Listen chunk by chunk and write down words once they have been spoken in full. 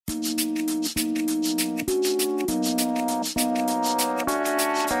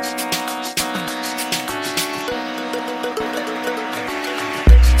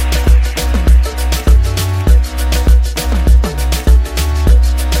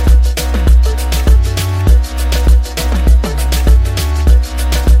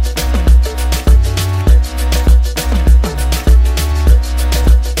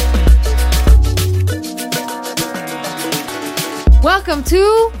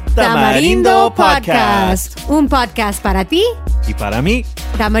Tamarindo Podcast. Un podcast para ti y para mí.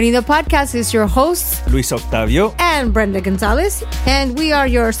 Tamarindo Podcast is your hosts, Luis Octavio and Brenda Gonzalez. And we are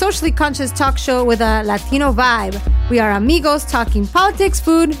your socially conscious talk show with a Latino vibe. We are amigos talking politics,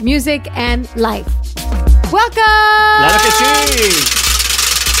 food, music, and life. Welcome! ¡Claro que sí!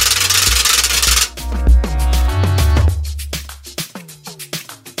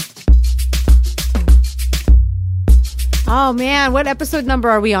 Oh, man. What episode number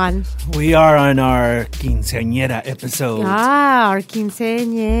are we on? We are on our quinceañera episode. Our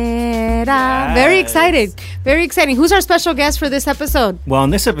quinceañera. Yes. Very excited. Very exciting. Who's our special guest for this episode? Well,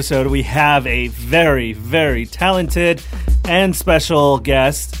 in this episode, we have a very, very talented and special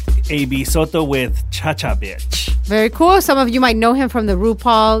guest, A.B. Soto with Cha Cha Bitch. Very cool. Some of you might know him from the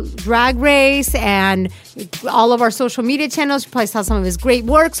RuPaul Drag Race and all of our social media channels. You probably saw some of his great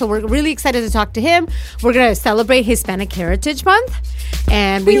work. So we're really excited to talk to him. We're going to celebrate Hispanic Heritage Month.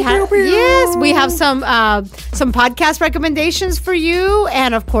 And we have some podcast recommendations for you.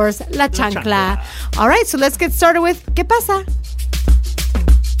 And of course, La Chancla. All right, so let's get started with ¿Qué pasa?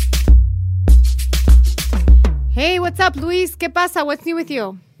 Hey, what's up, Luis? ¿Qué pasa? What's new with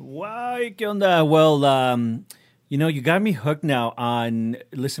you? Why, ¿qué onda? Well, you got me hooked now on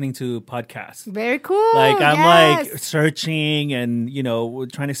listening to podcasts. Very cool. Like, I'm yes. like searching and,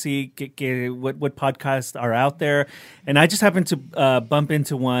 trying to see what podcasts are out there. And I just happened to bump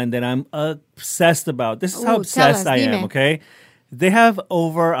into one that I'm obsessed about. This is how obsessed I am, okay? They have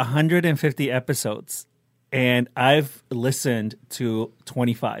over 150 episodes, and I've listened to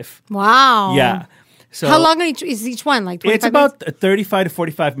 25. Wow. Yeah. So how long is each one? Like 25 It's about 35 to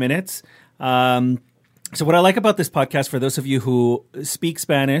 45 minutes. So what I like about this podcast, for those of you who speak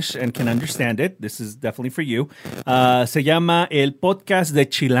Spanish and can understand it, this is definitely for you. Se llama El Podcast de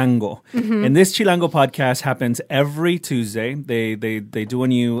Chilango. Mm-hmm. And this Chilango podcast happens every Tuesday. They do a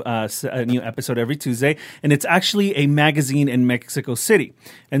new episode every Tuesday. And it's actually a magazine in Mexico City.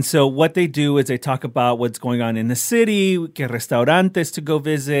 And so what they do is they talk about what's going on in the city, que restaurantes to go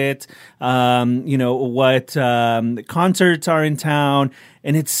visit, what concerts are in town.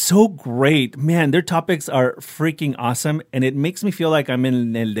 And it's so great. Man, their topics are freaking awesome. And it makes me feel like I'm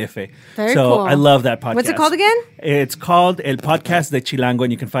in El DF. Very so cool. I love that podcast. What's it called again? It's called El Podcast de Chilango,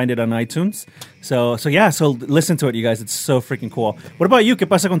 and you can find it on iTunes. So listen to it, you guys. It's so freaking cool. What about you? ¿Qué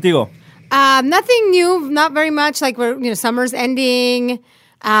pasa contigo? Nothing new. Not very much. Like summer's ending.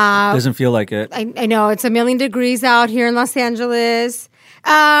 Doesn't feel like it. I know. It's 1,000,000 degrees out here in Los Angeles.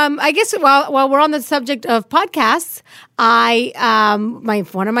 I guess while we're on the subject of podcasts,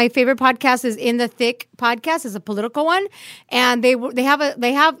 one of my favorite podcasts is In the Thick podcast. Is a political one, and they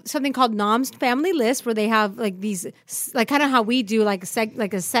have something called Nom's Family List, where they have like these, like kind of how we do, like a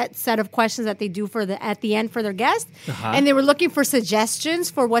set of questions that they do at the end for their guests, and they were looking for suggestions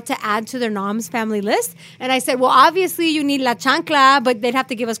for what to add to their Nom's Family List, and I said, well, obviously you need La Chancla, but they'd have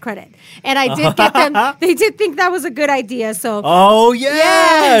to give us credit, and I did get them. They did think that was a good idea, so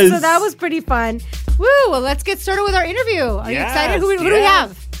yes, so that was pretty fun. Woo! Well, let's get started with our interview. Are you excited? Who do we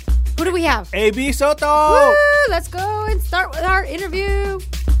have? Who do we have? A.B. Soto! Woo! Let's go and start with our interview.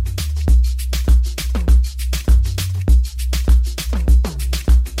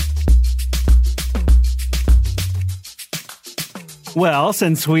 Well,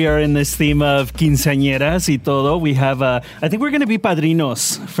 since we are in this theme of quinceañeras y todo, we have, I think we're going to be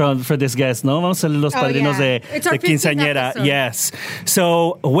padrinos for this guest, ¿no? Vamos a ser los padrinos de quinceañera. Episode. Yes.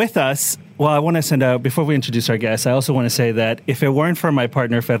 So with us, well, I want to send out, before we introduce our guest, I also want to say that if it weren't for my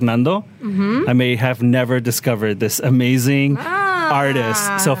partner, Fernando, I may have never discovered this amazing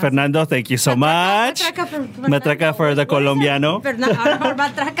artist. So, Fernando, thank you so much. Matraca for the Colombiano.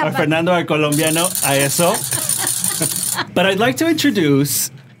 Fernando al Colombiano, a eso. But I'd like to introduce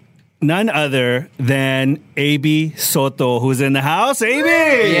none other than A.B. Soto, who's in the house. A.B.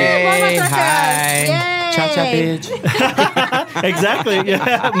 Yay! Hi. Yay. Cha-cha bitch. Exactly.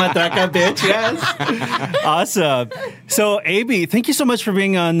 Yeah. Matraca bitch. Yes. Awesome. So, A.B., thank you so much for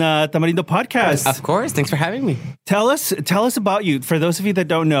being on Tamarindo Podcast. Of course. Thanks for having me. Tell us about you. For those of you that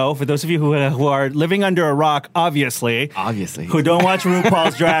don't know, for those of you who are living under a rock, obviously, who don't watch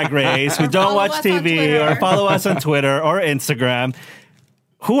RuPaul's Drag Race, who don't watch TV or follow us on Twitter or Instagram,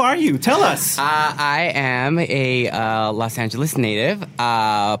 who are you? Tell us. I am a Los Angeles native,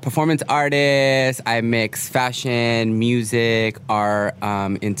 performance artist. I mix fashion, music, art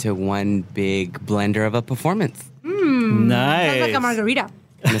into one big blender of a performance. Nice. Sounds like a margarita.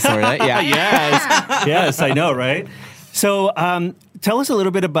 Sort of, yeah. Yes, I know, right? So tell us a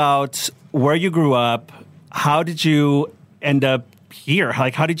little bit about where you grew up. How did you end up here?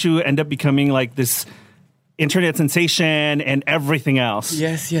 Like, how did you end up becoming like this internet sensation and everything else.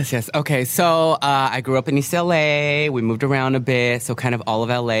 Yes. Okay, so I grew up in East LA. We moved around a bit, so kind of all of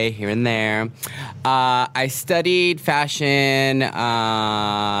LA here and there. I studied fashion. Then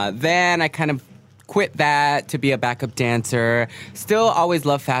I kind of quit that to be a backup dancer. Still always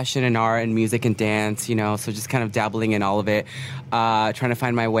loved fashion and art and music and dance, so just kind of dabbling in all of it, trying to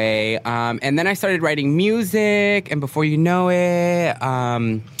find my way. And then I started writing music, and before you know it,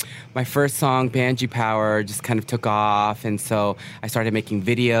 my first song, Banji Power, just kind of took off. And so I started making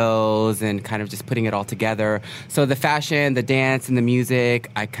videos and kind of just putting it all together. So the fashion, the dance, and the music,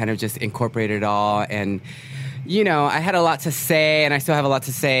 I kind of just incorporated it all. And I had a lot to say, and I still have a lot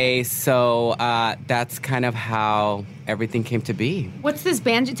to say, so that's kind of how everything came to be. What's this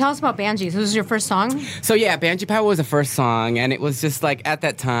Banji? Tell us about Banji. So this was your first song? So yeah, Banji Power was the first song, and it was just like, at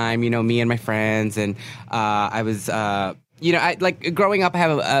that time, me and my friends, and I was... I like growing up.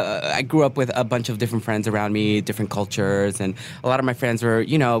 I grew up with a bunch of different friends around me, different cultures, and a lot of my friends were,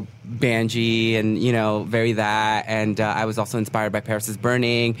 Banji and very that. And I was also inspired by Paris is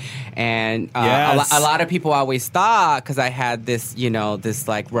Burning, and Yes. a lot of people always thought, because I had this, this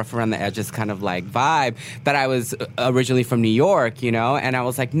like rough around the edges kind of like vibe, that I was originally from New York, and I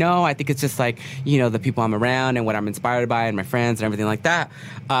was like, no, I think it's just like the people I'm around and what I'm inspired by and my friends and everything like that.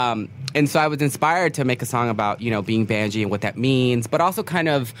 And so I was inspired to make a song about, being Banji and what that means, but also kind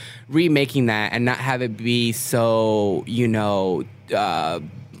of remaking that and not have it be so,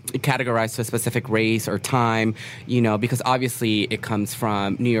 categorized to a specific race or time, because obviously it comes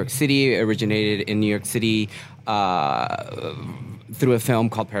from New York City, originated in New York City through a film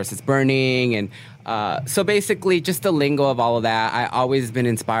called Paris is Burning. And so basically just the lingo of all of that. I always been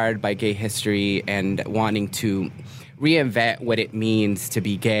inspired by gay history and wanting to reinvent what it means to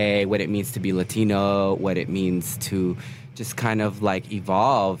be gay, what it means to be Latino, what it means to just kind of like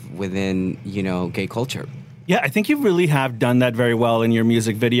evolve within, gay culture. Yeah, I think you really have done that very well in your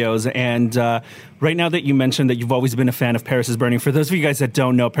music videos. And right now that you mentioned that you've always been a fan of Paris is Burning, for those of you guys that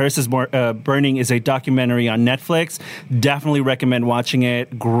don't know, Paris is Burning is a documentary on Netflix. Definitely recommend watching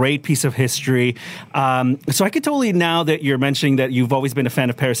it. Great piece of history. So I could totally, now that you're mentioning that you've always been a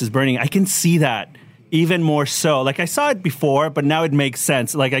fan of Paris is Burning, I can see that even more so. Like, I saw it before, but now it makes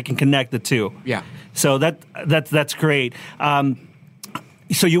sense. Like, I can connect the two. Yeah. So that's great.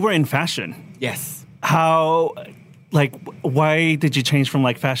 So you were in fashion. Yes. How, why did you change from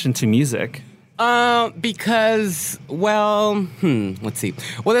fashion to music? Because, let's see.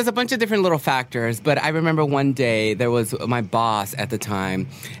 Well, there's a bunch of different little factors, but I remember one day there was my boss at the time,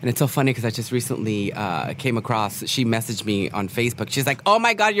 and it's so funny because I just recently came across, she messaged me on Facebook. She's like, oh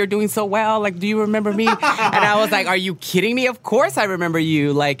my God, you're doing so well. Like, do you remember me? And I was like, are you kidding me? Of course I remember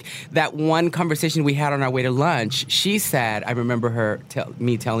you. Like, that one conversation we had on our way to lunch, she said, I remember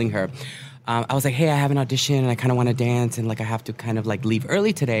me telling her, I was like, hey, I have an audition and I kind of want to dance and I have to kind of leave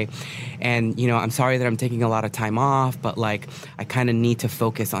early today. And, I'm sorry that I'm taking a lot of time off, but I kind of need to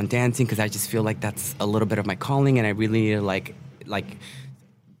focus on dancing because I just feel like that's a little bit of my calling and I really need to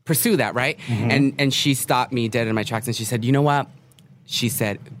pursue that, right? Mm-hmm. And she stopped me dead in my tracks and she said, you know what? She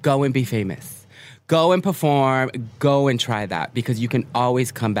said, go and be famous. Go and perform. Go and try that because you can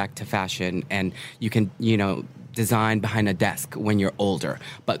always come back to fashion and you can, design behind a desk when you're older,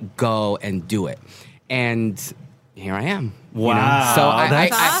 but go and do it. And here I am. Wow. So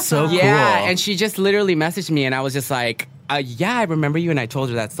that's so cool. Yeah, and she just literally messaged me and I was just like, yeah, I remember you. And I told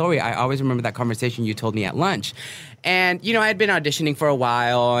her that story. I always remember that conversation you told me at lunch. And, I had been auditioning for a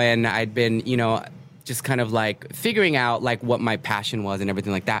while and I'd been, just kind of figuring out what my passion was and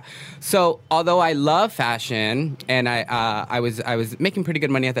everything like that. So although I love fashion and I was making pretty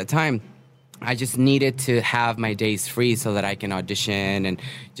good money at that time, I just needed to have my days free so that I can audition and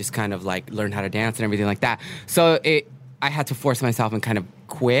just kind of learn how to dance and everything like that. So I had to force myself and kind of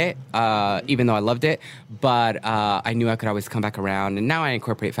quit, even though I loved it. But I knew I could always come back around. And now I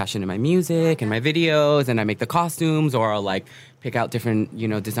incorporate fashion in my music and my videos, and I make the costumes, or I'll pick out different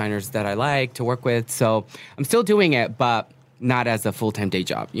designers that I like to work with. So I'm still doing it, but not as a full-time day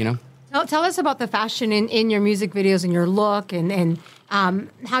job. Tell us about the fashion in your music videos and your look and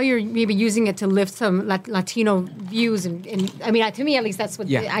how you're maybe using it to lift some Latino views. And I mean, to me, at least, that's what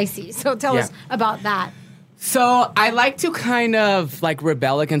I see. So tell us about that. So I like to kind of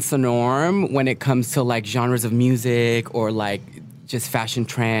rebel against the norm when it comes to genres of music or just fashion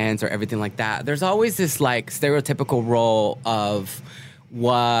trends or everything like that. There's always this stereotypical role of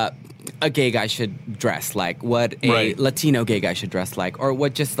what a gay guy should dress like, what a Latino gay guy should dress like, or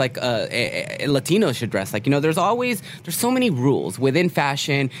what just like a Latino should dress like. You know, there's so many rules within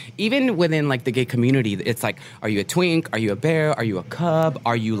fashion, even within like the gay community. It's like, are you a twink? Are you a bear? Are you a cub?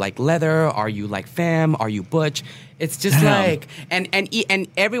 Are you like leather? Are you like femme? Are you butch? It's just like, and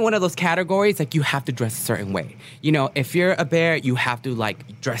every one of those categories, like you have to dress a certain way. You know, if you're a bear, you have to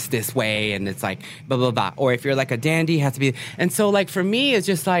like dress this way, and it's like blah blah blah. Or if you're like a dandy, it has to be. And so like for me, it's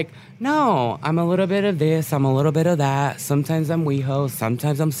just like, no, I'm a little bit of this, I'm a little bit of that. Sometimes I'm WeHo,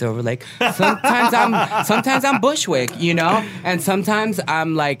 sometimes I'm Silver Lake, sometimes I'm Bushwick, you know, and sometimes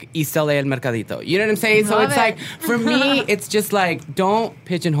I'm like East LA El Mercadito. You know what I'm saying? So it's like for me, it's just like, don't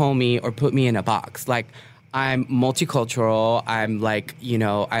pigeonhole me or put me in a box. Like, I'm multicultural. I'm like, you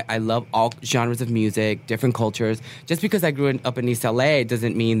know, I love all genres of music, different cultures. Just because I grew up in East LA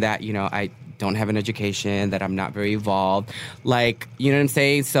doesn't mean that, you know, I don't have an education, that I'm not very evolved. Like, you know what I'm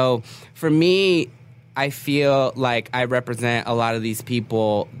saying? So for me, I feel like I represent a lot of these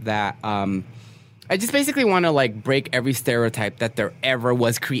people that I just basically want to like break every stereotype that there ever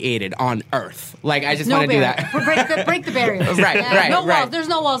was created on Earth. Like I just want to do that. break the barriers. Right. No walls. There's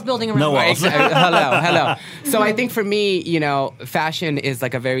no walls building around. No walls. Hello. So I think for me, you know, fashion is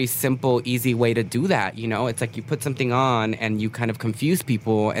like a very simple, easy way to do that. You know, it's like you put something on and you kind of confuse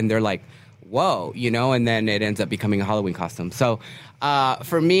people, and they're like, whoa, you know, and then it ends up becoming a Halloween costume. So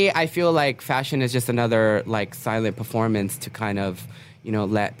for me, I feel like fashion is just another like silent performance to kind of, you know,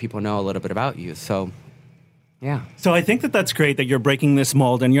 let people know a little bit about you. So, yeah. So I think that that's great that you're breaking this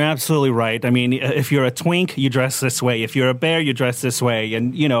mold, and you're absolutely right. I mean, if you're a twink, you dress this way. If you're a bear, you dress this way.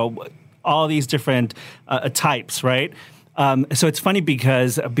 And, you know, all these different types, right? So it's funny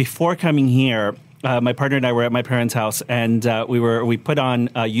because before coming here, my partner and I were at my parents' house, and we put on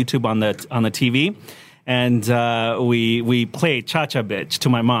YouTube on the TV, and we played Cha-Cha Bitch to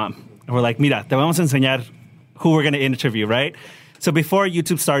my mom. And we're like, mira, te vamos a enseñar who we're going to interview, right? So before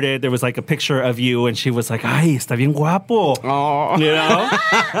YouTube started, there was like a picture of you, and she was like, "Ay, está bien guapo," oh. you know.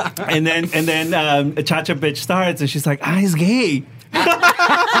 and then Cha-Cha Bitch starts, and she's like, "Ah, he's gay."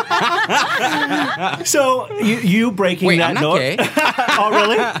 So you breaking Wait, that I'm not note? Gay. Oh,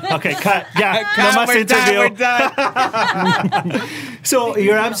 really? Okay, cut. Yeah, no más interview. We're done. So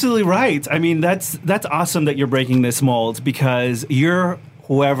you're absolutely right. I mean, that's awesome that you're breaking this mold, because you're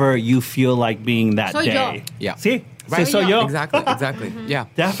whoever you feel like being that Soy day. yo. Yeah. See? Right. So yo. Exactly. Yeah.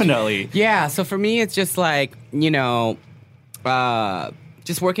 Definitely. Yeah, so for me, it's just like, you know,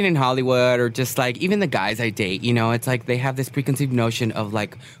 just working in Hollywood, or just like even the guys I date, you know, it's like they have this preconceived notion of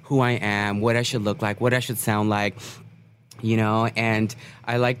like who I am, what I should look like, what I should sound like, you know, and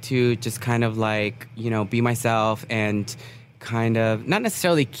I like to just kind of like, you know, be myself and kind of not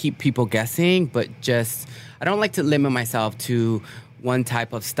necessarily keep people guessing, but just, I don't like to limit myself to one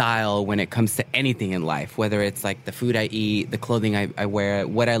type of style when it comes to anything in life, whether it's like the food I eat, the clothing I wear,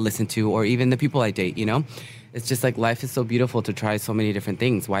 what I listen to, or even the people I date, you know? It's just like life is so beautiful to try so many different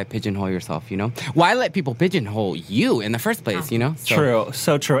things. Why pigeonhole yourself, you know? Why let people pigeonhole you in the first place, you know? True,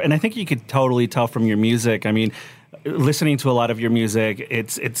 so true. And I think you could totally tell from your music. I mean, listening to a lot of your music,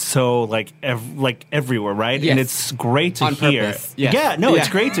 it's so like everywhere, right? Yes. And it's great to On hear. purpose. Yes. Yeah, no, it's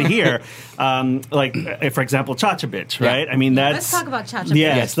Yeah. great to hear. Like, for example, Cha-Cha Bitch, right? I mean, that's... Let's talk about Cha-Cha Bitch.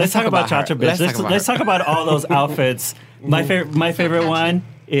 Yes, let's talk about Cha-Cha Bitch. Let's talk about all those outfits. My favorite one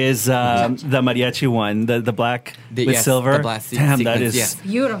is the mariachi one, the black with silver. The black Damn, that sequence, is yes.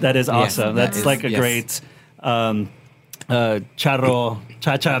 Beautiful. That is awesome. Yes, That's that like is, a great charro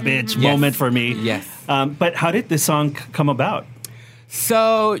Cha-Cha Bitch Yes. moment for me. Yes. But how did this song come about?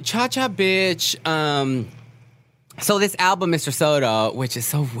 So, Cha-Cha Bitch, so this album, Mr. Soto, which is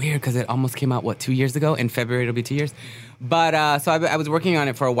so weird because it almost came out, 2 years ago? In February, it'll be 2 years. But, so I was working on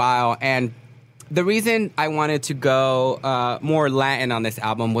it for a while, and the reason I wanted to go more Latin on this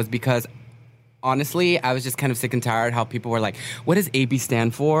album was because, honestly, I was just kind of sick and tired how people were like, what does AB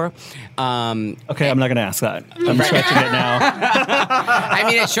stand for? Okay, I'm not going to ask that. I'm stretching it now. I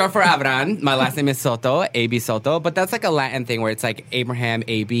mean, it's short for Abraham. My last name is Soto, AB Soto. But that's like a Latin thing where it's like Abraham,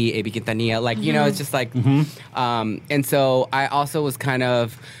 AB Quintanilla. Like, you know, it's just like... and so I also was kind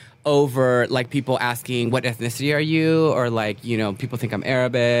of over, like, people asking, what ethnicity are you? Or, like, you know, people think I'm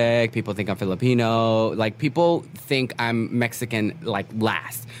Arabic. People think I'm Filipino. Like, people think I'm Mexican, like,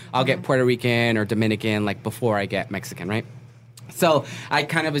 last. I'll get Puerto Rican or Dominican, like, before I get Mexican, right? So I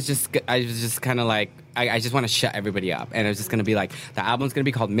was just kind of like, I just want to shut everybody up. And it was just going to be like, the album's going to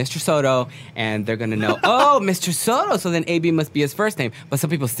be called Mr. Soto, and they're going to know, oh, Mr. Soto, so then AB must be his first name. But some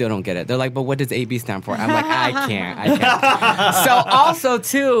people still don't get it. They're like, but what does AB stand for? I'm like, I can't. So also,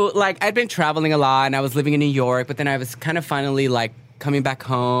 too, like, I'd been traveling a lot, and I was living in New York, but then I was kind of finally, like, coming back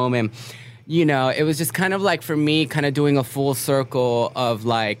home. And, you know, it was just kind of like, for me, kind of doing a full circle of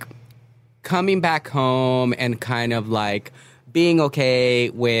like coming back home and kind of like being okay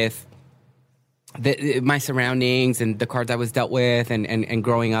with my surroundings and the cards I was dealt with, and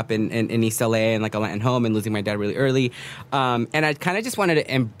growing up in East LA and like a Latin home and losing my dad really early. And I kind of just wanted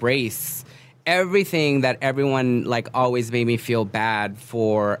to embrace everything that everyone like always made me feel bad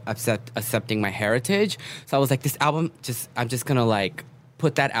for accepting my heritage. So I was like, this album, I'm just gonna like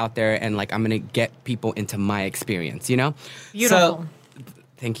put that out there, and like I'm gonna get people into my experience, you know? Beautiful. So,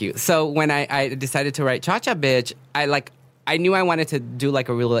 thank you. So when I decided to write Cha Cha Bitch, I knew I wanted to do like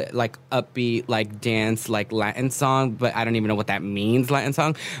a real like upbeat like dance like Latin song, but I don't even know what that means, Latin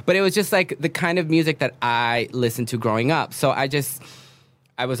song. But it was just like the kind of music that I listened to growing up. So I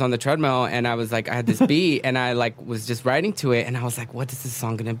was on the treadmill and I was like, I had this beat and I like was just writing to it, and I was like, what is this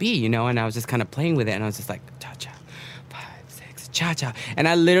song gonna be, you know? And I was just kind of playing with it, and I was just like, cha cha, 5, 6, cha cha, and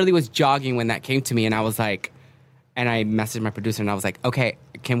I literally was jogging when that came to me, and I was like, and I messaged my producer and I was like, okay,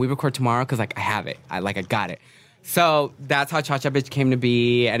 can we record tomorrow? Because like I have it, I got it. So that's how Cha Cha Bitch came to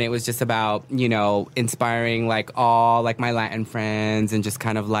be, and it was just about, you know, inspiring like all like my Latin friends, and just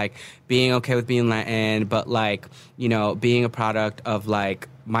kind of like being okay with being Latin, but like, you know, being a product of like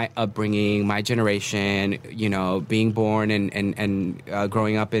my upbringing, my generation, you know, being born and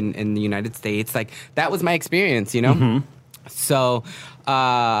growing up in the United States. Like that was my experience, you know? Mm-hmm. So,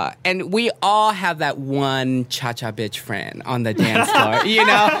 and we all have that one cha-cha bitch friend on the dance floor, you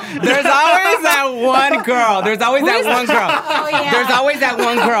know? There's always that one girl. There's always that one girl. Oh, yeah. There's always that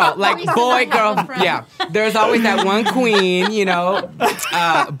one girl. Like, boy, girl. Yeah. There's always that one queen, you know,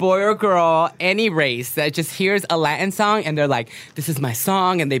 boy or girl, any race, that just hears a Latin song and they're like, this is my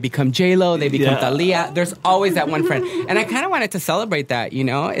song, and they become J-Lo, they become Thalia. There's always that one friend. And I kind of wanted to celebrate that, you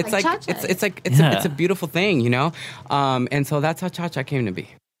know? It's like it's a beautiful thing, you know? And so that's how Cha-Cha came to be.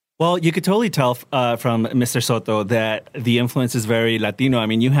 Well, you could totally tell from Mr. Soto that the influence is very Latino. I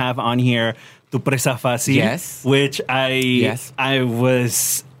mean, you have on here Tu Presa Fácil, yes, which I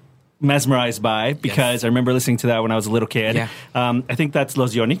was mesmerized by, because I remember listening to that when I was a little kid. Yeah. I think that's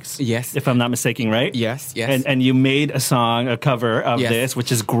Los Yonix, yes, if I'm not mistaken, right? Yes. And you made a cover of this,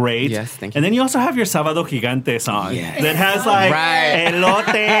 which is great. Yes, thank you. And then you also have your Sábado Gigante song that has like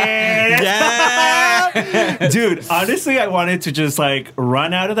elotes. Yeah. Dude, honestly, I wanted to just like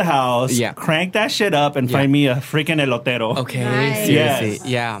run out of the house, crank that shit up, and find me a freaking elotero. Okay, nice. seriously. Yes.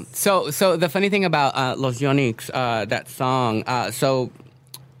 Yeah. So the funny thing about Los Yonix, that song, so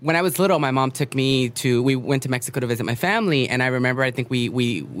when I was little, my mom took me we went to Mexico to visit my family, and I remember, I think we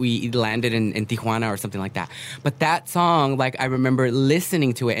landed in Tijuana or something like that. But that song, like, I remember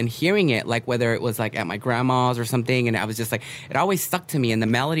listening to it and hearing it, like, whether it was, like, at my grandma's or something, and I was just, like, it always stuck to me, and the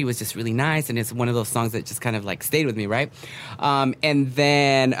melody was just really nice, and it's one of those songs that just kind of, like, stayed with me, right? And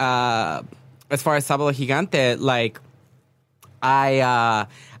then, as far as Sábado Gigante, like, I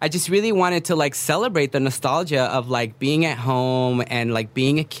just really wanted to like celebrate the nostalgia of like being at home and like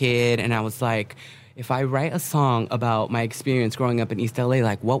being a kid, and I was like, if I write a song about my experience growing up in East LA,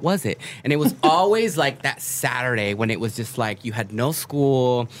 like what was it? And it was always like that Saturday when it was just like you had no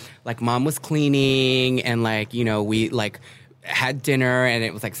school, like mom was cleaning, and like, you know, we like had dinner, and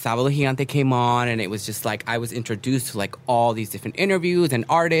it was like Sábado Gigante came on, and it was just like I was introduced to like all these different interviews and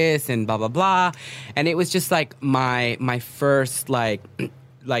artists and blah blah blah, and it was just like my first like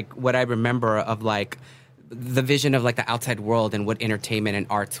what I remember of like the vision of like the outside world and what entertainment and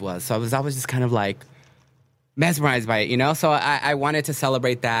arts was. So I was always just kind of like mesmerized by it, you know. So I wanted to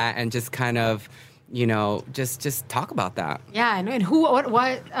celebrate that and just kind of, you know, just talk about that. Yeah, and what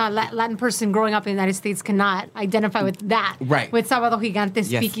Latin person growing up in the United States cannot identify with that? Right. With Sábado Gigante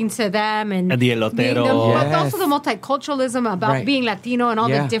speaking to them and the elotero. but also the multiculturalism about being Latino and all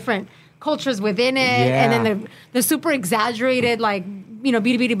the different cultures within it, and then the super exaggerated, like, you know,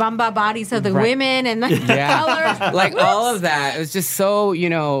 bitty bamba bodies of the women and the colors. Like all of that. It was just so, you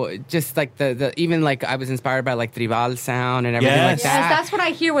know, just like the even like I was inspired by like tribal sound and everything like that. Yes, that's what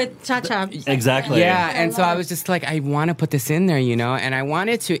I hear with Cha-Cha. Exactly. Yeah, and so I was just like, I want to put this in there, you know, and I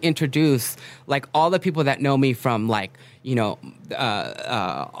wanted to introduce like all the people that know me from like, you know,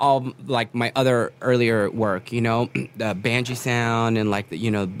 all like my other earlier work, you know, the Banji sound and like the, you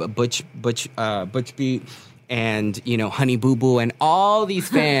know, Butch beat, and, you know, Honey Boo Boo, and all these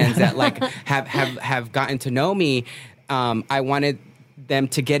fans that like have gotten to know me. I wanted them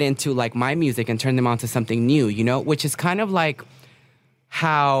to get into like my music and turn them on to something new, you know, which is kind of like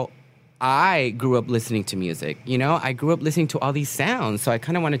how I grew up listening to music, you know? I grew up listening to all these sounds, so I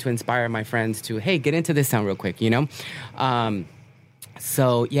kind of wanted to inspire my friends to, hey, get into this sound real quick, you know?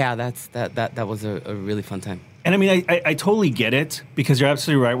 So, yeah, that was a really fun time. And I mean, I totally get it because you're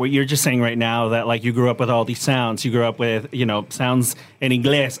absolutely right. What you're just saying right now that like you grew up with all these sounds. You grew up with, sounds in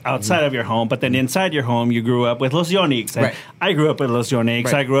Inglés outside of your home, but then inside your home, you grew up with Los Yonix. And Right. I grew up with Los Yonix.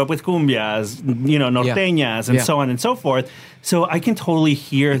 Right. I grew up with cumbias, norteñas, and Yeah. so on and so forth. So I can totally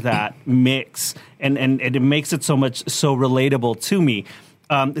hear that mix, and it makes it so relatable to me.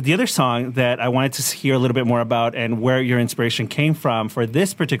 The other song that I wanted to hear a little bit more about and where your inspiration came from for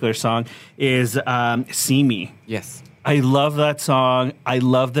this particular song is See Me. Yes. I love that song. I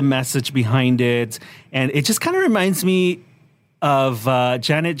love the message behind it. And it just kind of reminds me of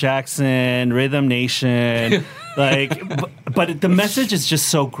Janet Jackson, Rhythm Nation. But the message is just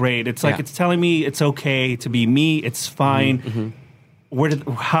so great. It's like it's telling me it's okay to be me. It's fine. Mm-hmm.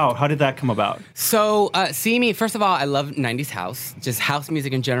 How did that come about? So, See Me, first of all, I love 90s house, just house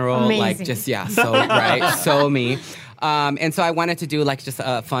music in general. Amazing. So me. And so I wanted to do like just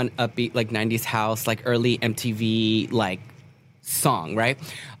a fun, upbeat, like 90s house, like early MTV, like song, right?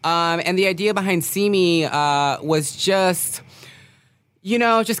 And the idea behind See Me was just,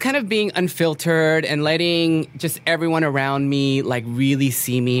 just kind of being unfiltered and letting just everyone around me like really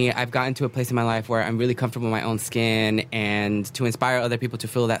see me. I've gotten to a place in my life where I'm really comfortable in my own skin, and to inspire other people to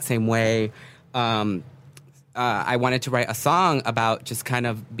feel that same way. I wanted to write a song about just kind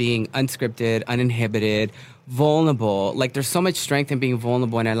of being unscripted, uninhibited, vulnerable. Like there's so much strength in being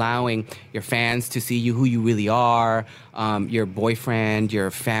vulnerable and allowing your fans to see you, who you really are, your boyfriend, your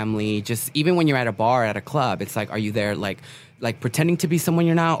family, just even when you're at a bar, at a club, it's like, are you there like pretending to be someone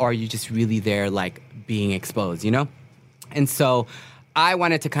you're not, or are you just really there like being exposed, And so I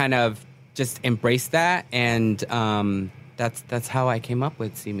wanted to kind of just embrace that, and that's how I came up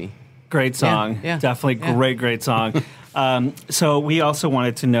with See Me. Great song. Yeah. Definitely Yeah. great song. So we also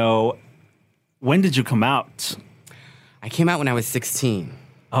wanted to know, when did you come out? I came out when I was 16.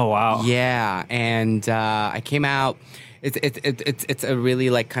 Oh, wow. Yeah, and I came out. It's a really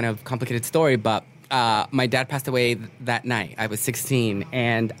like kind of complicated story, but my dad passed away that night. I was 16,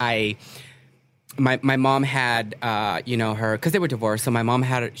 and my mom had her, because they were divorced. So my mom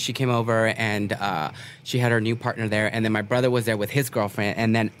she came over, and she had her new partner there, and then my brother was there with his girlfriend,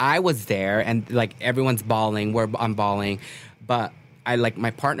 and then I was there, and like everyone's bawling. I'm bawling, but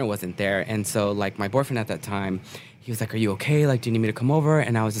my partner wasn't there, and so like my boyfriend at that time, he was like, "Are you okay? Like, do you need me to come over?"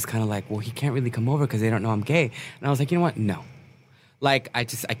 And I was just kind of like, "Well, he can't really come over because they don't know I'm gay." And I was like, "You know what? No. Like, I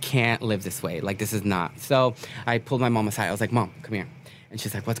can't live this way. Like, this is not." So I pulled my mom aside. I was like, "Mom, come here." And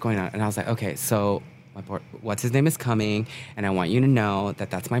she's like, "What's going on?" And I was like, "Okay, so what's his name is coming, and I want you to know that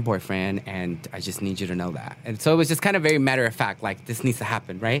that's my boyfriend, and I just need you to know that." And so it was just kind of very matter of fact, like, this needs to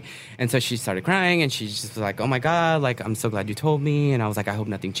happen, right? And so she started crying, and she just was like, "Oh my God, like, I'm so glad you told me." And I was like, "I hope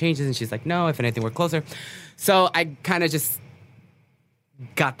nothing changes." And she's like, "No, if anything, we're closer." So I kind of just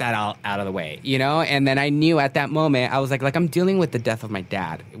got that out of the way, And then I knew at that moment, I was like I'm dealing with the death of my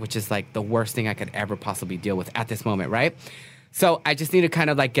dad, which is like the worst thing I could ever possibly deal with at this moment, right? So I just need to kind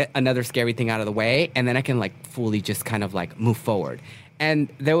of like get another scary thing out of the way, and then I can like fully just kind of like move forward.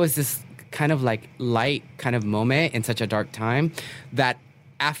 And there was this kind of like light kind of moment in such a dark time that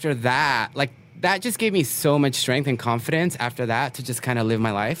after that, like that just gave me so much strength and confidence after that to just kind of live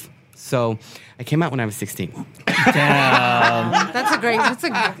my life. So I came out when I was 16. That's a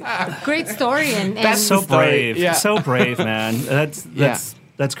great story, and That's so brave. Yeah. So brave, man.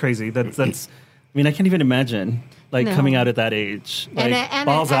 That's crazy. That's. I mean, I can't even imagine coming out at that age. Like,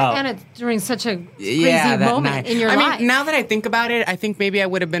 balls out. And it's during such a crazy that moment night. in your life. mean, now that I think about it, I think maybe I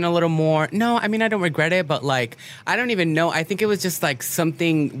would have been a little more. No, I mean, I don't regret it, but like, I don't even know. I think it was just like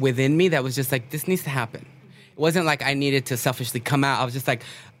something within me that was just like, this needs to happen. It wasn't like I needed to selfishly come out. I was just like,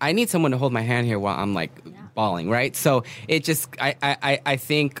 I need someone to hold my hand here while I'm like bawling, right? So it just, I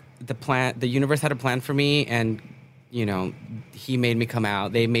think the universe had a plan for me, and he made me come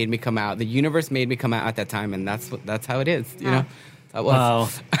out. They made me come out. The universe made me come out at that time, and that's how it is. That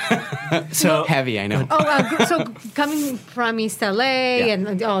was so heavy. I know. So coming from East LA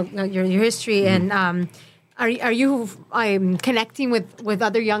and your history, and are you connecting with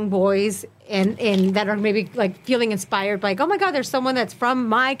other young boys and that are maybe like feeling inspired, like, oh my God, there's someone that's from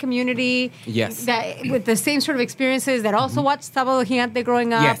my community, Yes, that with the same sort of experiences that also watched Sábado Gigante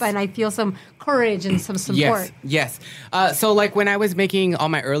growing up, Yes. and I feel some courage and some support. Yes. So like when I was making all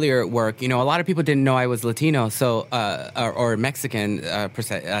my earlier work, a lot of people didn't know I was Latino, so or Mexican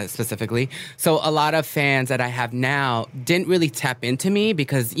specifically. So a lot of fans that I have now didn't really tap into me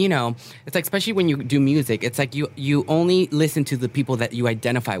because it's like, especially when you do music, it's like you only listen to the people that you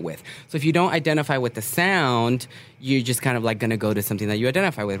identify with. So if you don't identify with the sound, you're just kind of like going to go to something that you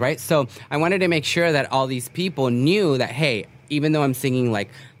identify with, right? So I wanted to make sure that all these people knew that, hey, even though I'm singing like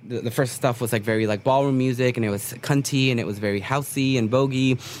the first stuff was like very like ballroom music, and it was cunty, and it was very housey and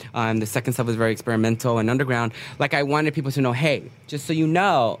bogey. The second stuff was very experimental and underground. Like I wanted people to know, hey, just so you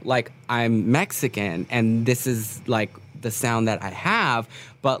know, like I'm Mexican, and this is like the sound that I have.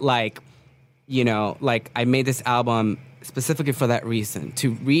 But like, you know, like I made this album specifically for that reason,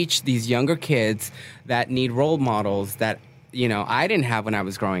 to reach these younger kids that need role models that, you know, I didn't have when I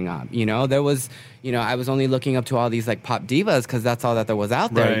was growing up. You know, there was, you know, I was only looking up to all these like pop divas because that's all that there was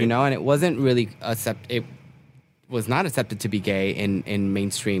out there, Right. you know, and it wasn't really it was not accepted to be gay in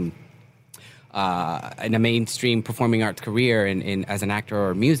mainstream, in a mainstream performing arts career in as an actor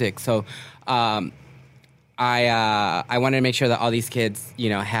or music. So I wanted to make sure that all these kids, you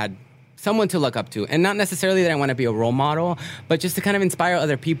know, had someone to look up to, and not necessarily that I want to be a role model, but just to kind of inspire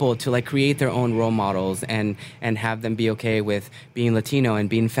other people to like create their own role models and have them be okay with being Latino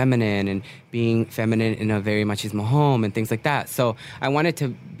and being feminine and being feminine in a very machismo home and things like that. So I wanted to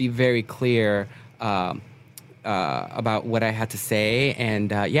be very clear about what I had to say,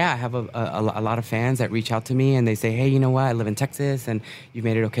 and I have a lot of fans that reach out to me and they say, hey, you know what, I live in Texas and you've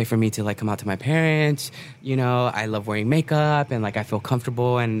made it okay for me to like come out to my parents, you know, I love wearing makeup and like I feel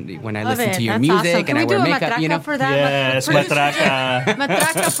comfortable, and when I listen to your music and I wear makeup, you know. For that? Yes, matraca.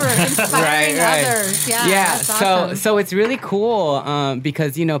 Matraca for inspiring others. Yeah, that's awesome. So it's really cool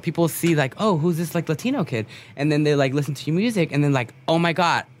because, you know, people see like, oh, who's this like Latino kid, and then they like listen to your music and then like, oh my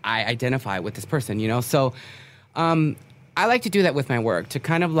God, I identify with this person, you know. So I like to do that with my work, to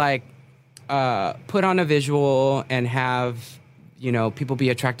kind of like put on a visual and have, you know, people be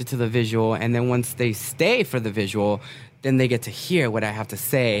attracted to the visual, and then once they stay for the visual, then they get to hear what I have to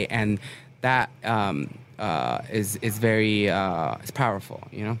say, and that is very it's powerful,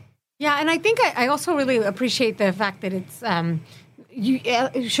 you know. Yeah, and I think I also really appreciate the fact that it's you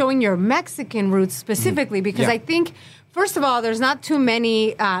showing your Mexican roots specifically, because I think, first of all, there's not too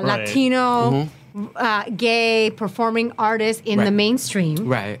many Latino gay performing artists in the mainstream.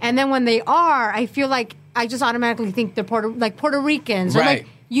 Right. And then when they are, I feel like I just automatically think they're Puerto Ricans. Or like,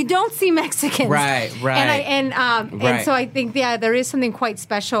 you don't see Mexicans. Right. And so I think, there is something quite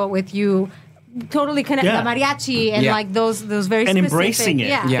special with you totally connect the mariachi and like those very and specific, embracing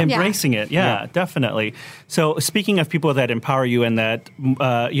it, embracing it, definitely. So speaking of people that empower you and that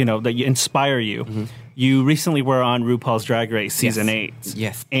you know, that you inspire you, you recently were on RuPaul's Drag Race season 8.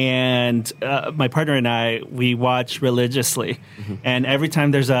 Yes. And my partner and I, we watch religiously, and every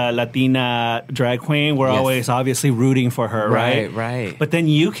time there's a Latina drag queen, we're always obviously rooting for her, right? But then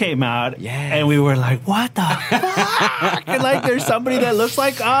you came out, and we were like, what the fuck? Like, there's somebody that looks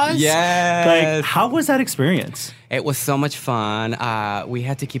like us? Yes. Like, how was that experience? It was so much fun. We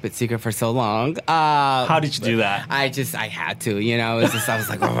had to keep it secret for so long. How did you do that? I had to, you know. It was just, I was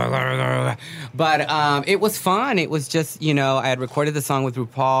like, but it was fun. It was just, you know, I had recorded the song with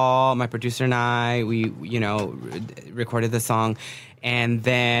RuPaul, my producer and I. We, you know, recorded the song, and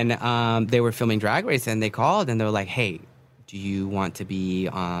then they were filming Drag Race, and they called and they were like, hey, do you want to be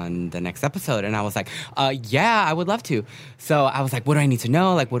on the next episode? And I was like, yeah, I would love to. So I was like, what do I need to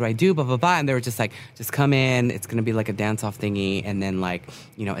know? Like, what do I do? Blah, blah, blah. And they were just like, just come in. It's going to be like a dance-off thingy. And then like,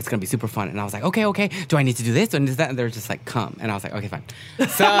 you know, it's going to be super fun. And I was like, okay. Do I need to do this? Do I need to do that? And they were just like, come. And I was like, okay, fine.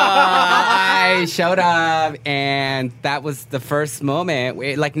 So I showed up, and that was the first moment.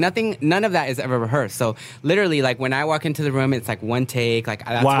 Like none of that is ever rehearsed. So literally, like when I walk into the room, it's like one take. Like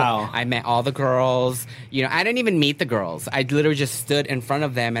that's wow. I met all the girls. You know, I didn't even meet the girls. I literally just stood in front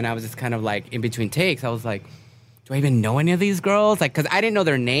of them, and I was just kind of like in between takes. I was like, do I even know any of these girls? Like, because I didn't know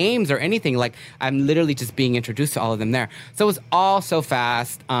their names or anything. Like, I'm literally just being introduced to all of them there. So it was all so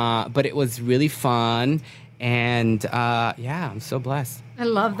fast, but it was really fun. And I'm so blessed. I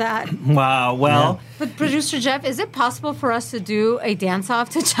love that. Wow. Well, but producer Jeff, is it possible for us to do a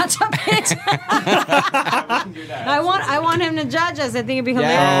dance-off to Cha Cha Pitch? I want him to judge us. I think it'd be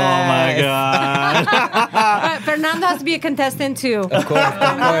hilarious. Oh my God. Fernando has to be a contestant too. Of course.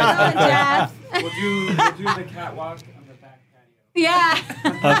 Fernando and Jeff. We'll do the catwalk on the back patio. Yeah.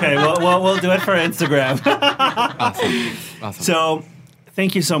 Okay. We'll do it for Instagram. Awesome. So,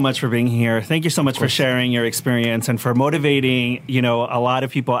 thank you so much for being here. Thank you so much for sharing your experience and for motivating, you know, a lot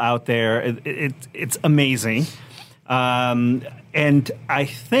of people out there. It's amazing. And I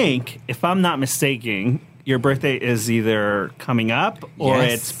think, if I'm not mistaken, your birthday is either coming up or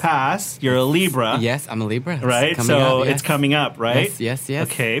it's past. You're a Libra. Yes, I'm a Libra. Right? It's coming up, right? Yes.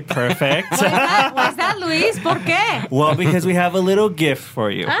 Okay, perfect. Why is that, Luis? ¿Por qué? Well, because we have a little gift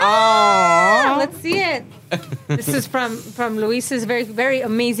for you. Let's see it. This is from Luis's very, very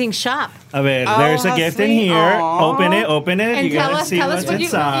amazing shop. A ver, there's a how gift in sweet. here. Aw. Open it. And You gotta see tell us what's what you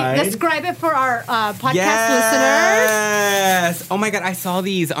inside. describe it for our podcast Yes. Oh my God, I saw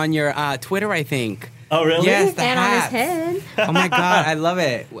these on your Twitter, I think. Oh, really? Yes, the listeners. And on his hats. head. Oh my God, I love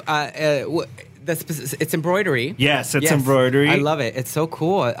it. It's embroidery. Yes, it's embroidery. I love it. It's so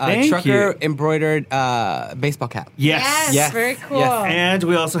cool. Thank Trucker you. embroidered baseball cap. Yes. Yes. Very cool. Yes. And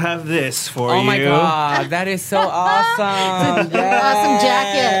we also have this for you. Oh my God, that is so awesome. It's an awesome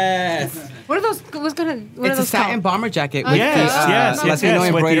jacket. Yes. What are those? What It's are a those satin called? bomber jacket Oh, with Yes, the yes, Latino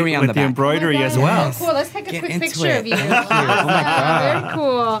embroidery on with the the back. embroidery as Oh, well. cool. Let's take a Get quick into picture it. of you. Thank you. Oh my God. Very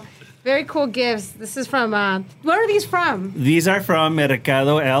cool. Very cool gifts. This is from, where are these from? These are from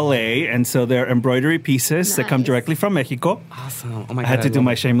Mercado LA, and so they're embroidery pieces that come Nice. directly from Mexico. Awesome. Oh my I God. had to do love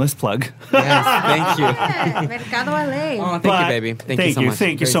my it. shameless plug. Yes, thank you. Yeah, Mercado LA. Oh, thank But you, baby. Thank you so much.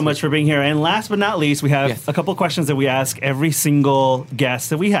 Thank you Very so sweet. much for being here. And last but not least, we have Yes. a couple questions that we ask every single guest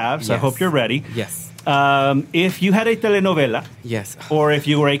that we have. So I Yes. hope you're ready. Yes. If you had a telenovela, Yes. or if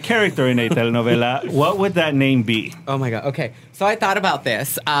you were a character in a telenovela, what would that name be? Oh my God. Okay. So I thought about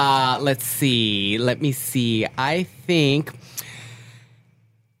this. Let's see. Let me see. I think.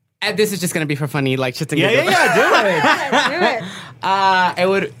 And this is just gonna be for funny, like just to Yeah, get do it.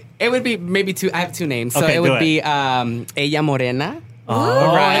 Do it. It would be maybe two. I have two names, so Okay, it do would it. be Ella Morena.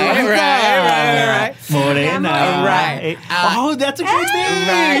 Oh, right. Morena. Right. Oh, that's a good name.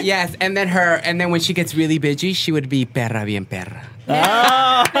 Right. Yes. And then when she gets really bitchy, she would be perra bien perra.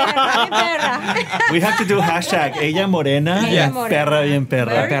 We have to do hashtag Ella Morena, Yes. perra bien perra.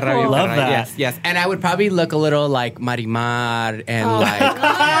 Very Perra cool. bien Love perra. that. Yes. Yes. And I would probably look a little like Marimar and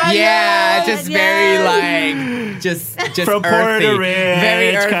yes, just very like just From earthy. Puerto Rich,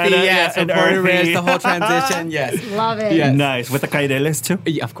 very earthy. kinda, Yes. yeah, From and Puerto earthy. Rich, the whole transition. Yes. Love it. Yes. Nice. With the caireles too?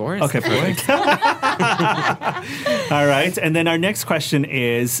 Yeah, of course. Okay, perfect. All right. And then our next question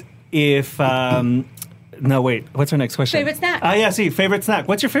is if. No, wait. What's our next question? Favorite snack. Yeah, see. Favorite snack.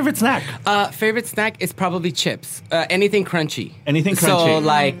 What's your favorite snack? Favorite snack is probably chips. Anything crunchy. Anything So crunchy.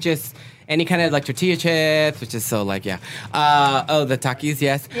 like just any kind of like tortilla chips, which is so like yeah. The Takis,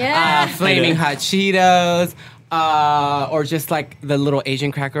 yes. Yeah. Flaming hot Cheetos. Or just like the little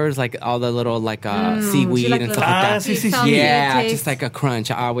Asian crackers, like all the little like seaweed like and the stuff like that. sí, sí, sí. salty Yeah, taste. just like a crunch.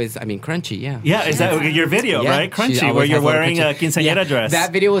 Crunchy, yeah. Yeah, is that your video, Yeah, right? she Crunchy, always where you're has little wearing a crunchy- quinceañera Yeah, dress.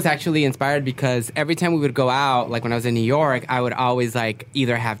 That video was actually inspired because every time we would go out, like when I was in New York, I would always like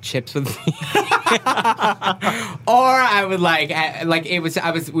either have chips with me, or I would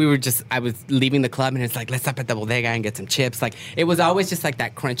I was leaving the club and it's like let's stop at the bodega and get some chips. Like it was always just like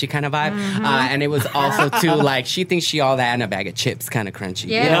that crunchy kind of vibe, and it was also too like she thinks she all that in a bag of chips, kind of crunchy.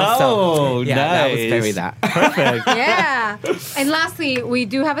 Yeah. You know? Oh, yeah, that was nice. very that. Perfect. Yeah. And lastly, we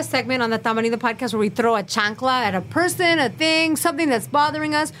do have a segment on the Tamarindo podcast where we throw a chancla at a person, a thing, something that's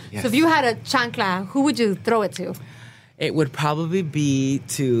bothering us. Yes. So if you had a chancla, who would you throw it to? It would probably be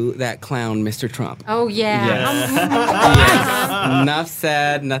to that clown, Mr. Trump. Oh, yeah. Yes. Enough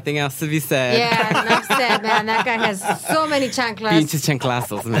said. Nothing else to be said. Yeah, enough said, man. That guy has so many chanclas. Pinches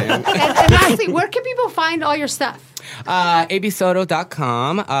chanclazos, man. And lastly, where can people find all your stuff?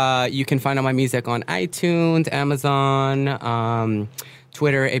 absoto.com. You can find all my music on iTunes, Amazon,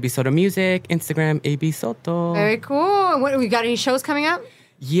 Twitter, Abisoto Music, Instagram, Abisoto. Very cool. What, we got any shows coming up?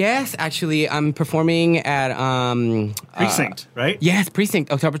 Yes, actually, I'm performing at Precinct, right? Yes,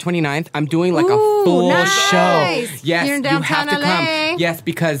 Precinct, October 29th. I'm doing like a Ooh, full nice. show. Yes, You're in you have downtown to come. LA. Yes,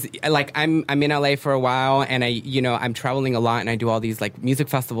 because like I'm in LA for a while, and I'm traveling a lot, and I do all these like music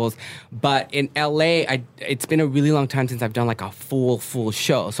festivals. But in LA, it's been a really long time since I've done like a full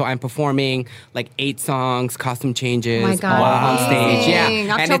show. So I'm performing like 8 songs, costume changes, Oh my God. all on stage. Yeah, Amazing.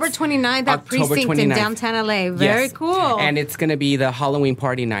 And October it's 29th at October Precinct in 29th. downtown LA. Very Yes. cool. And it's gonna be the Halloween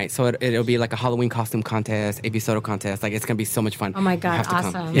party night, so it'll be like a Halloween costume contest, Abisoto contest. Like it's gonna be so much fun. Oh my You God, have to come.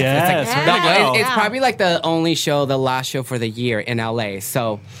 awesome. Yes, It's, very like, well. it's probably like the only show, the last show for the year in LA.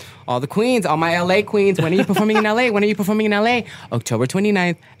 So all the queens, all my LA queens, when are you performing in LA? When are you performing in LA? October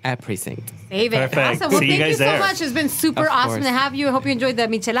 29th at Precinct. Save it. Perfect. Awesome. Well, See you thank you guys so there. much. It's been super Of awesome course. to have you. I hope you enjoyed the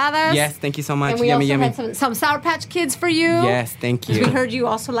micheladas. Yes, thank you so much. And we Yummy, also yummy. had some Sour Patch Kids for you. Yes, thank you. We heard you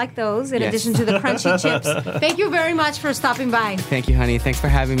also like those in Yes. addition to the crunchy chips. Thank you very much for stopping by. Thank you, honey. Thanks for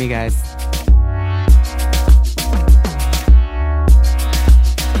having me, guys.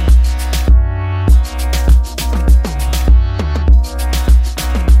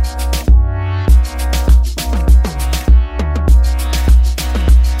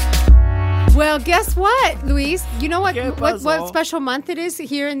 Well, guess what, Luis? You know what ¿Qué what pasó? special month it is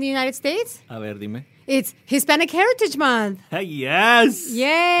here in the United States? A ver, dime. It's Hispanic Heritage Month. Hey, yes.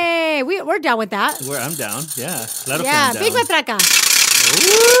 Yay! We're down with that. I'm down. Yeah. Claro que Yeah, I'm down. big matraca.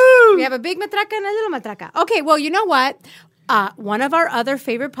 Woo! We have a big matraca and a little matraca. Okay, well, you know what? One of our other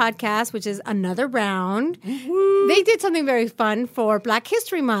favorite podcasts, which is Another Round, they did something very fun for Black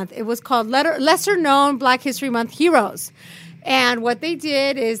History Month. It was called Lesser Known Black History Month Heroes. And what they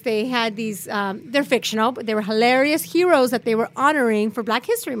did is they had these, they're fictional, but they were hilarious heroes that they were honoring for Black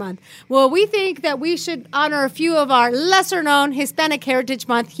History Month. Well, we think that we should honor a few of our lesser known Hispanic Heritage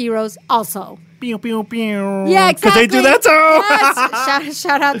Month heroes also. Pew, pew, pew. Yeah, exactly. Because they do that too. Yes.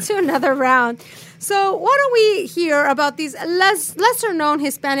 Shout out to Another Round. So why don't we hear about these lesser known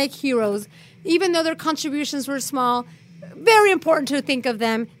Hispanic heroes, even though their contributions were small, very important to think of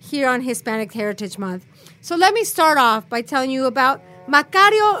them here on Hispanic Heritage Month. So let me start off by telling you about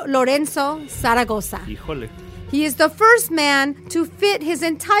Macario Lorenzo Zaragoza. Híjole. He is the first man to fit his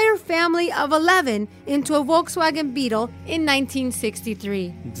entire family of 11 into a Volkswagen Beetle in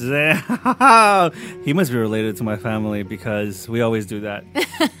 1963. Damn. He must be related to my family because we always do that.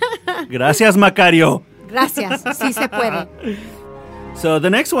 Gracias, Macario. Gracias, sí se puede. So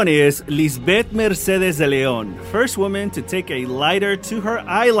the next one is Lisbeth Mercedes de Leon, first woman to take a lighter to her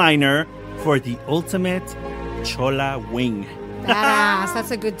eyeliner for the ultimate chola wing. Badass.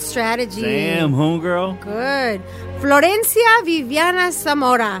 That's a good strategy. Damn, homegirl. Good. Florencia Viviana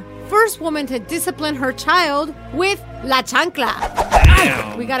Zamora, first woman to discipline her child with la chancla.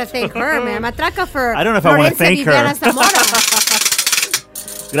 Damn. We got to thank her, man. Matraca for I don't know if I want to Florencia thank Viviana her. Zamora.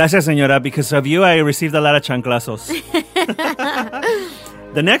 Gracias, señora. Because of you, I received a lot of chanclazos.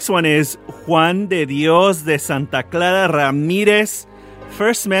 The next one is Juan de Dios de Santa Clara Ramirez,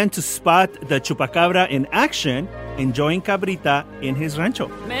 first man to spot the chupacabra in action, enjoying cabrita in his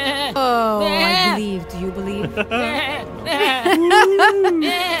rancho. Oh, I believe. Do you believe?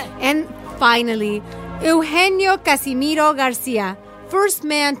 And finally, Eugenio Casimiro Garcia, first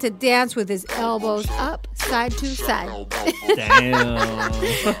man to dance with his elbows up side to side. Damn.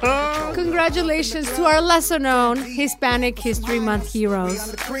 Congratulations to our lesser known Hispanic History Month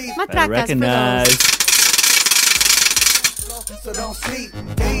heroes. I Matracas recognize. for those. So don't sleep.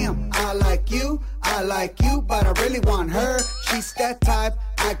 Damn, I like you, but I really want her. She's that type,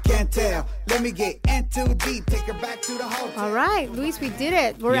 I can't tell. Let me get in too deep, take her back to the hotel. All right, Luis, we did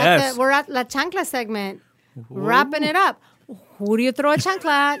it. We're Yes. at La Chancla segment. Wrapping it up. Who do you throw a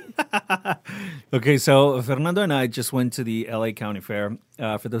chancla at? Okay, so Fernando and I just went to the LA County Fair.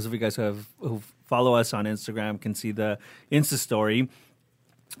 For those of you guys who follow us on Instagram can see the Insta story.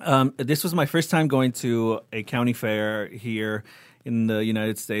 This was my first time going to a county fair here in the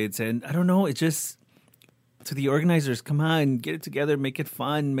United States. And I don't know, it just, to the organizers, come on, get it together, make it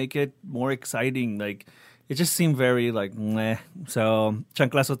fun, make it more exciting. Like, it just seemed very, like, meh. So,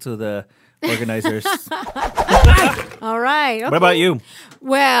 chanclazo to the organizers. All right. Okay. What about you?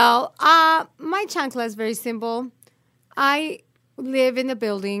 Well, my chancla is very simple. I live in a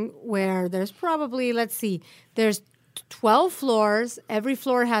building where there's probably, there's 12 floors. Every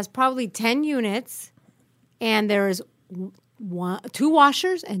floor has probably 10 units. And there's 2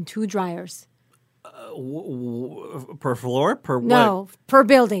 washers and 2 dryers. Per floor? Per what? No, per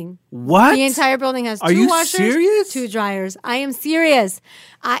building. What? The entire building has 2 Are you washers, serious? 2 dryers. I am serious.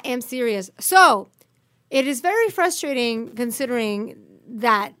 So, it is very frustrating considering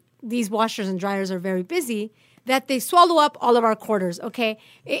that these washers and dryers are very busy, that they swallow up all of our quarters, okay?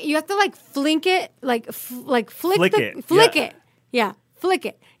 You have to flink it, flick it. Yeah, flick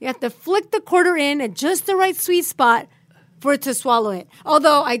it. You have to flick the quarter in at just the right sweet spot for it to swallow it.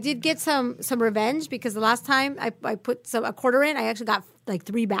 Although I did get some revenge because the last time I put a quarter in, I actually got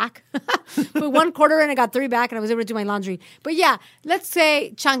 3 back. Put 1 quarter in, I got 3 back, and I was able to do my laundry. But yeah, let's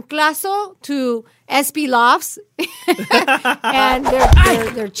say chanclazo to SB Lofts and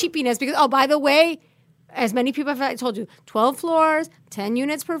their cheapiness. Because, oh, by the way, as many people have told you, 12 floors, 10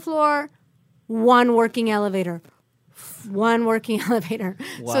 units per floor, 1 working elevator. 1 working elevator.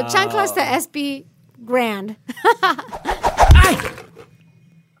 Wow. So chanclas to SB grand.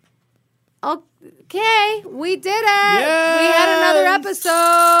 Okay, we did it. Yes. We had another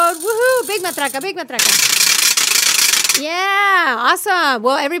episode. Woohoo! Big matraca, big matraca. Yeah, awesome.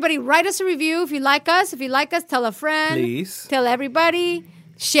 Well, everybody, write us a review if you like us. If you like us, tell a friend. Please. Tell everybody.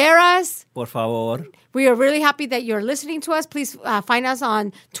 Share us. Por favor. We are really happy that you're listening to us. Please find us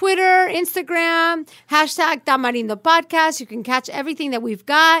on Twitter, Instagram, #Tamarindo Podcast. You can catch everything that we've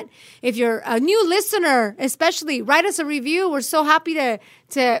got. If you're a new listener, especially, write us a review. We're so happy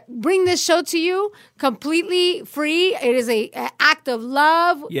to bring this show to you completely free. It is an act of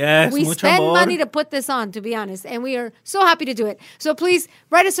love. Yes, we mucho spend amor. money to put this on, to be honest, and we are so happy to do it. So please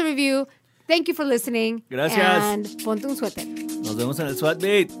write us a review. Thank you for listening. Gracias. And ponte un suéter. Nos vemos en el SWAT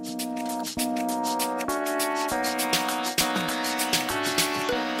Beat.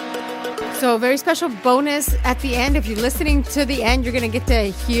 So, very special bonus at the end. If you're listening to the end, you're going to get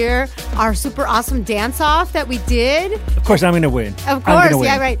to hear our super awesome dance-off that we did. Of course, I'm going to win. Of course,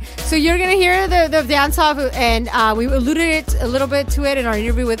 yeah, right. So you're going to hear the dance-off, and we alluded it a little bit to it in our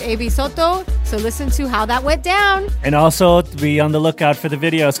interview with A.B. Soto. So listen to how that went down. And also be on the lookout for the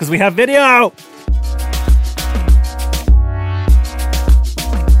videos, because we have video!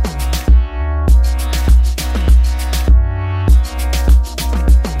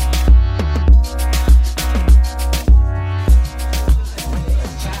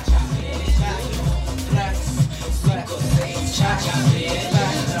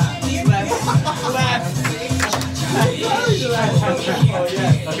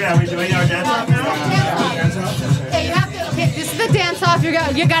 Okay, are we doing our dance off now? Okay, you have to. Okay, this is the dance off. You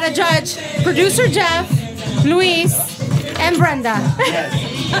got to judge producer Jeff, Luis, and Brenda. Yes.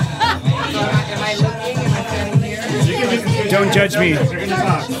 Am I looking? Am I standing here? Don't judge me. You're gonna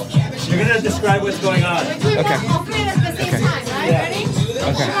talk. You're gonna describe what's going on. Okay. All three at the same time, right? Yeah. Ready?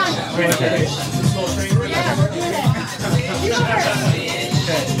 Okay. Come on. Okay. Yeah, we're doing it. You go first.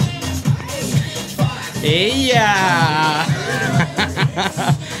 Ella.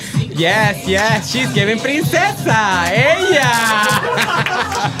 Yes, she's giving princesa. Ella.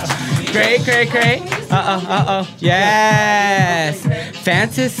 Great. Uh-oh. Yes.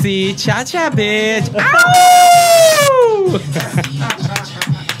 Fantasy cha-cha, bitch. Ow!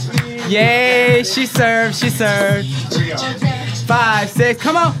 Yay, she served. 5, 6,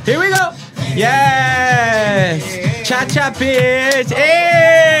 come on, here we go. Yes. Cha-cha, bitch.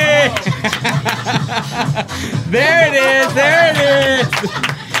 Hey! There it is.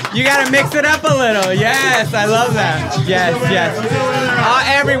 You gotta mix it up a little. Yes, I love that. Yes. Oh,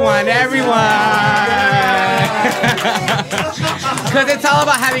 everyone. Because it's all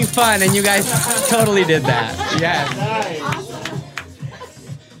about having fun, and you guys totally did that. Yes.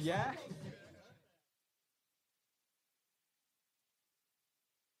 Yeah.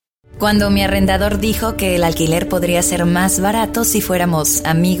 Cuando mi arrendador dijo que el alquiler podría ser más barato si fuéramos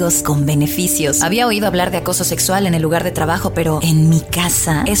amigos con beneficios. Había oído hablar de acoso sexual en el lugar de trabajo, pero en mi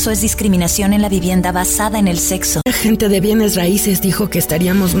casa, eso es discriminación en la vivienda basada en el sexo. La gente de bienes raíces dijo que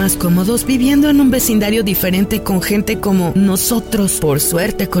estaríamos más cómodos viviendo en un vecindario diferente con gente como nosotros. Por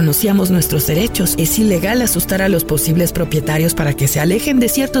suerte conocíamos nuestros derechos. Es ilegal asustar a los posibles propietarios para que se alejen de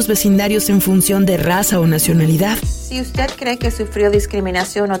ciertos vecindarios en función de raza o nacionalidad. Si usted cree que sufrió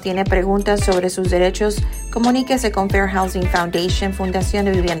discriminación o tiene preguntas sobre sus derechos, comuníquese con Fair Housing Foundation, Fundación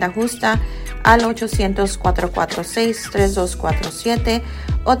de Vivienda Justa, al 800-446-3247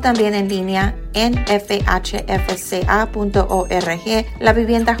 o también en línea en fhfca.org. La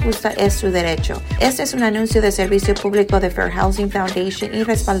vivienda justa es su derecho. Este es un anuncio de servicio público de Fair Housing Foundation y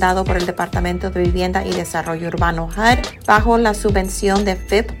respaldado por el Departamento de Vivienda y Desarrollo Urbano HUD bajo la subvención de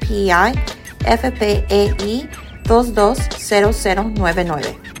FIP-PI, FPEI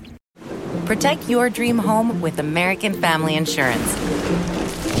 220099. Protect your dream home with American Family Insurance.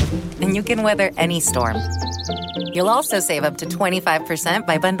 And you can weather any storm. You'll also save up to 25%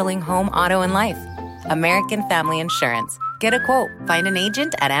 by bundling home, auto, and life. American Family Insurance. Get a quote. Find an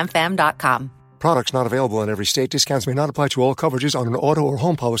agent at amfam.com. Products not available in every state. Discounts may not apply to all coverages on an auto or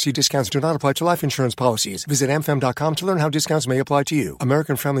home policy. Discounts do not apply to life insurance policies. Visit amfam.com to learn how discounts may apply to you.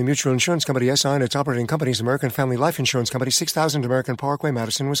 American Family Mutual Insurance Company, SI, and its operating companies, American Family Life Insurance Company, 6000 American Parkway,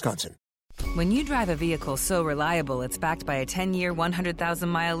 Madison, Wisconsin. When you drive a vehicle so reliable it's backed by a 10-year,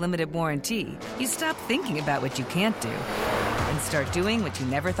 100,000-mile limited warranty, you stop thinking about what you can't do and start doing what you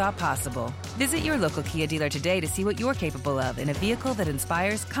never thought possible. Visit your local Kia dealer today to see what you're capable of in a vehicle that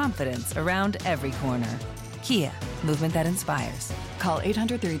inspires confidence around every corner. Kia, movement that inspires. Call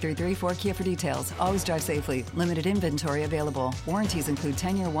 800-333-4KIA for details. Always drive safely. Limited inventory available. Warranties include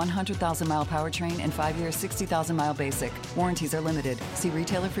 10-year 100,000-mile powertrain and 5-year 60,000-mile basic. Warranties are limited. See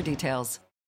retailer for details.